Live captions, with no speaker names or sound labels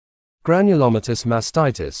Granulomatous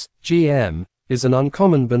mastitis, GM, is an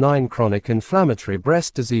uncommon benign chronic inflammatory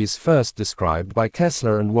breast disease first described by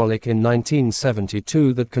Kessler and Wallach in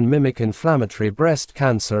 1972 that can mimic inflammatory breast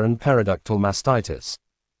cancer and periductal mastitis.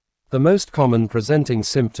 The most common presenting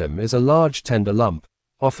symptom is a large tender lump,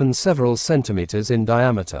 often several centimeters in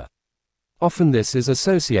diameter. Often this is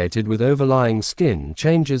associated with overlying skin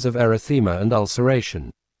changes of erythema and ulceration.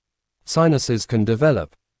 Sinuses can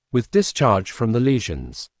develop, with discharge from the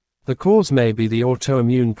lesions. The cause may be the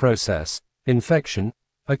autoimmune process, infection,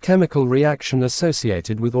 a chemical reaction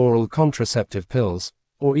associated with oral contraceptive pills,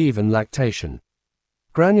 or even lactation.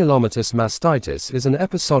 Granulomatous mastitis is an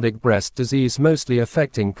episodic breast disease mostly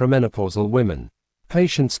affecting premenopausal women.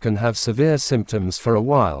 Patients can have severe symptoms for a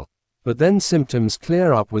while, but then symptoms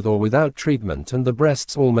clear up with or without treatment and the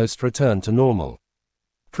breasts almost return to normal.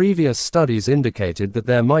 Previous studies indicated that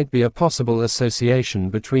there might be a possible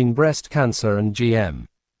association between breast cancer and GM.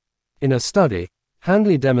 In a study,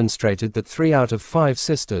 Handley demonstrated that 3 out of 5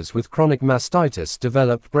 sisters with chronic mastitis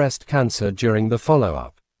developed breast cancer during the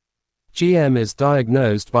follow-up. GM is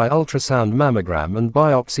diagnosed by ultrasound mammogram and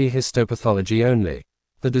biopsy histopathology only.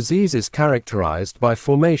 The disease is characterized by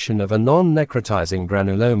formation of a non-necrotizing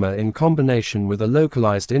granuloma in combination with a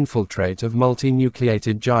localized infiltrate of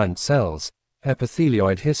multinucleated giant cells,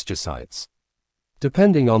 epithelioid histiocytes.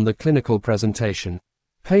 Depending on the clinical presentation,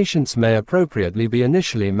 patients may appropriately be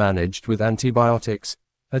initially managed with antibiotics,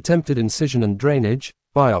 attempted incision and drainage,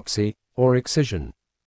 biopsy, or excision.